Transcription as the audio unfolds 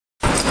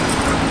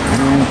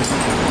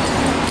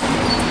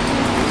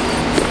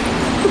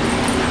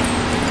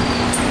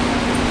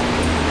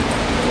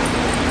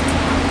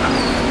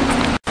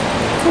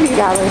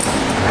got, Lucy?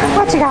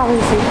 What you got,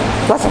 Lucy?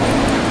 Listen,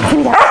 give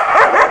me that.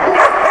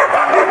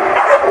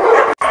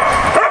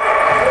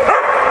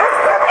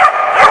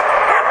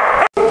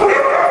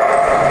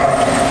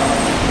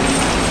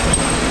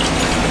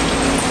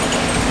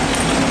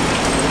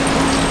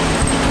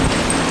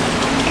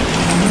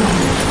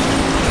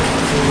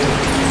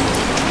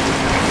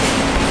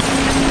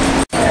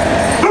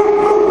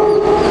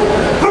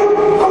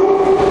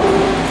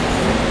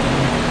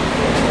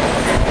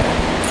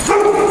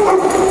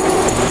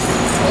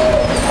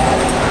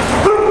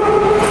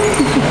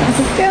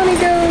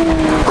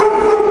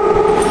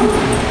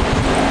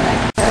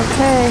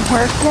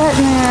 We're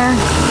getting there.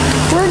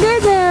 We're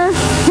getting there.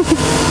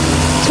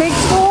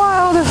 Takes a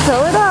while to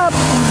fill it up.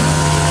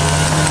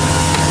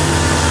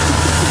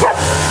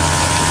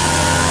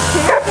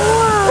 Takes a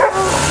while.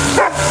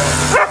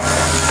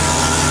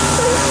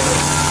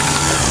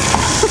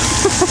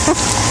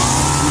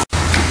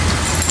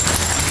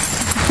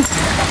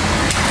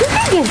 You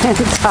can get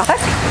in, Duck.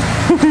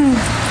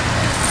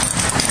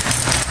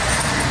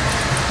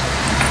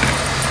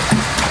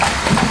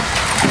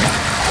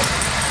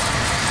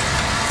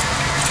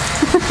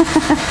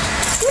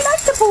 You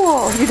like the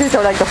pool. You just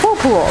don't like the full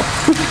pool.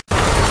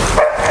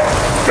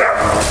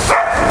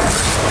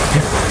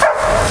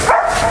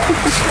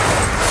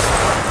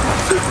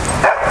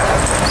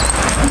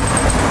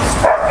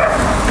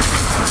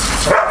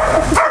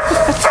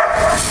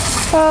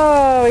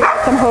 Oh, we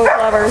got some hose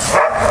lovers.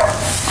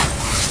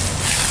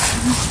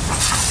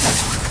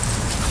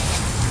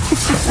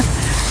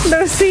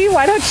 No, see,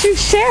 why don't you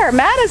share?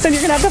 Madison,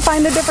 you're going to have to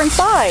find a different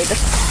side.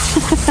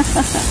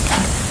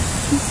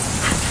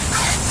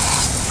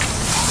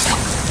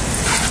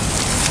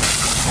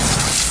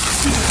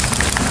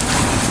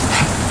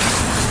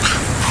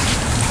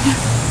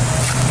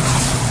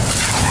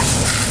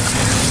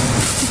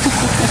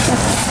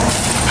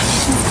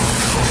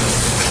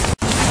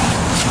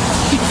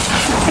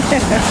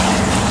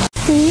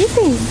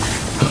 Easy.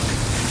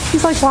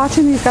 He's like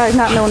watching these guys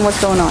not knowing what's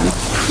going on.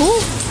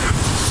 Ooh.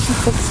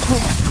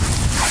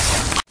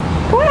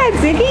 Go ahead,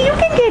 Ziggy. You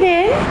can get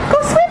in.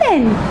 Go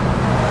swimming.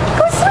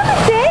 Go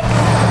swimming, Zig.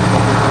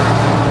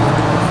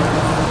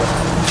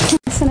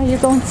 Listen, are you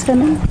going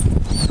swimming?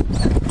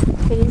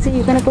 Daisy,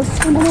 you're going to go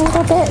swimming a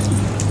little bit.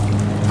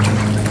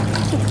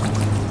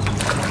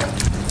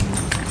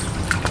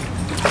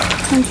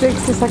 And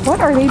Zig's just like, what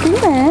are they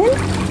doing?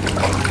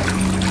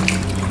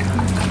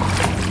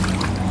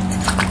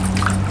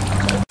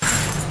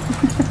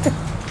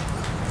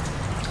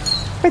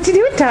 What you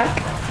doing, Tuck?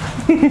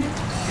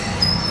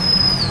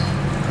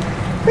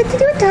 What you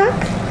doing, Tuck?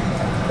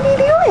 What are you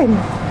doing?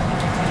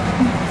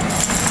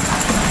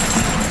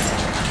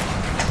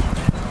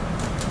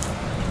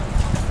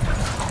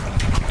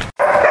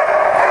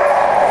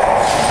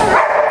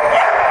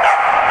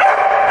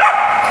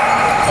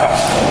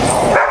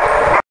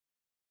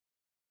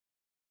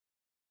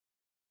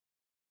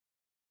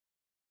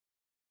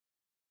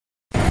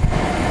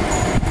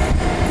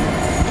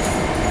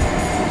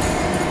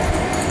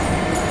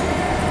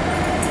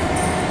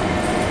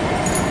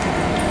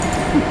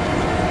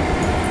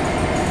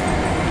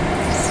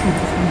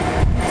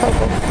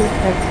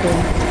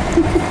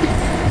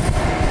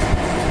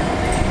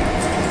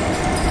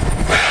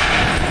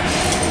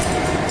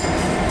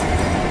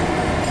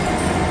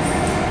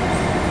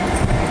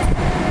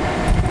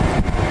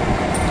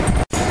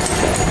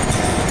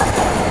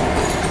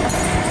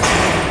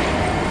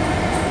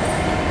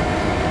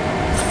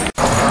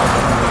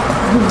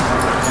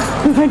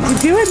 What you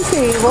doing,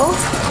 Sable?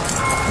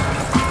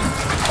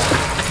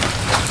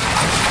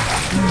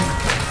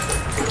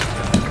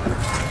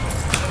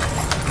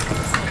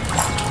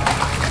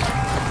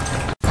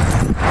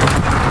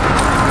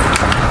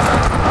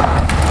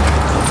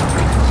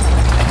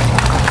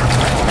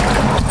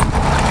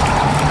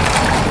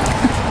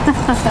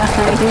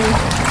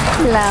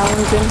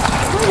 Lounging.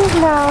 He's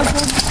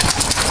lounging.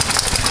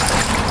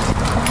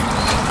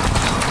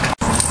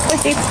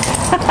 Wait.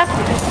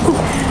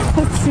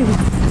 Let's see.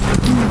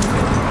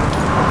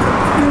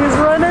 He's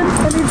running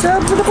and he's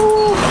out for the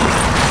pool.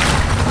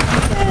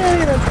 Yeah,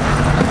 look at that.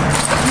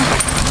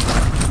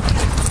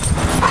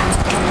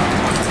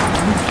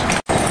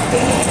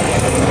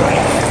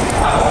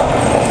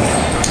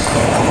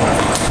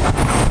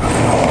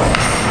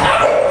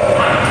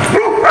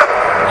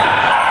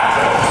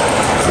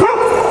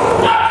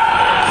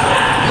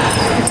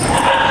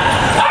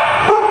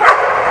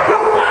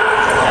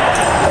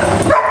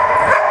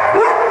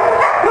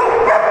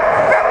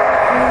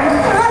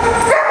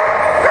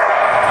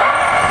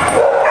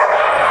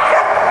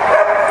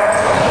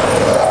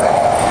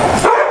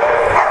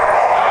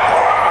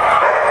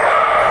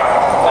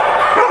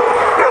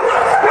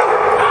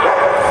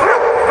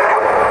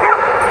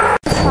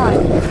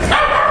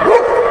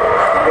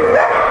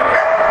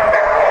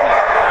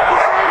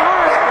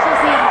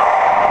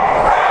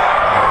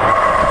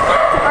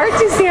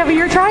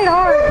 You're trying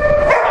hard.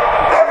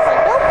 He's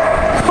like, nope.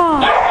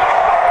 Huh.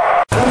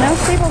 Well, now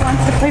Sable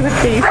wants to play with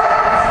these. She's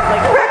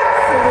like,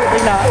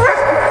 absolutely not.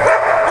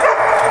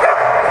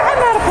 I'm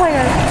not a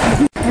player.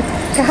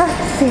 God,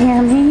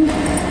 Sammy.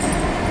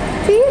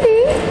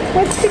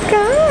 you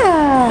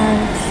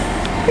got?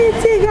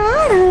 What you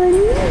got,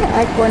 honey?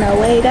 I'm gonna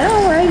lay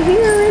down right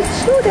here and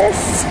shoot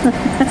us.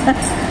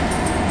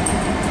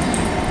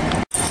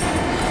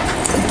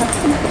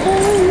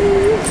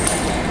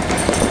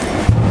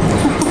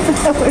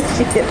 Where'd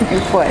she hit my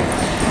foot?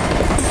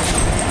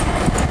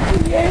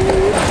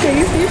 Yay!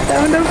 Daisy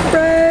found a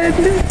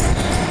friend.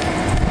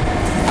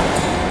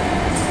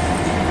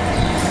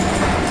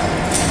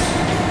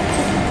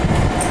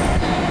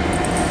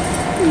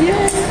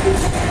 Yay!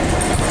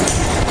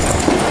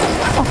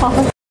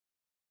 Oh.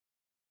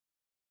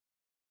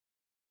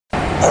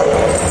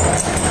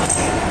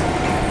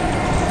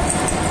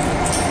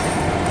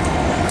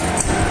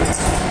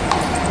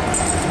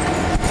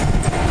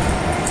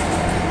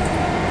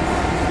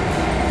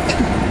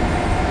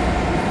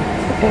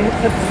 Okay,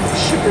 the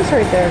sugar's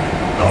right there.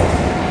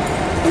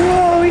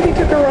 Whoa, he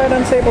took a ride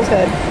on Sable's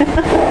head.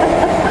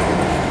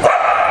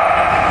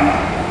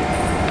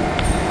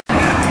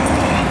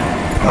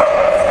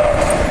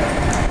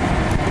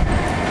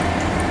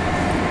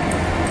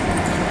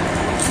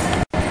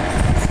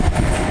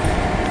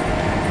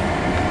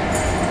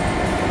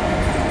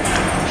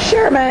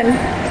 Sherman,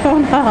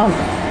 come on.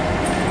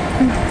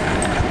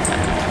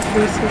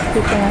 Lucy's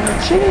sleeping on a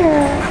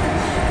chair.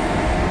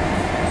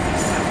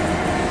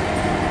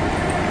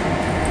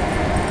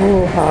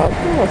 Oh, how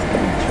girls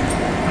can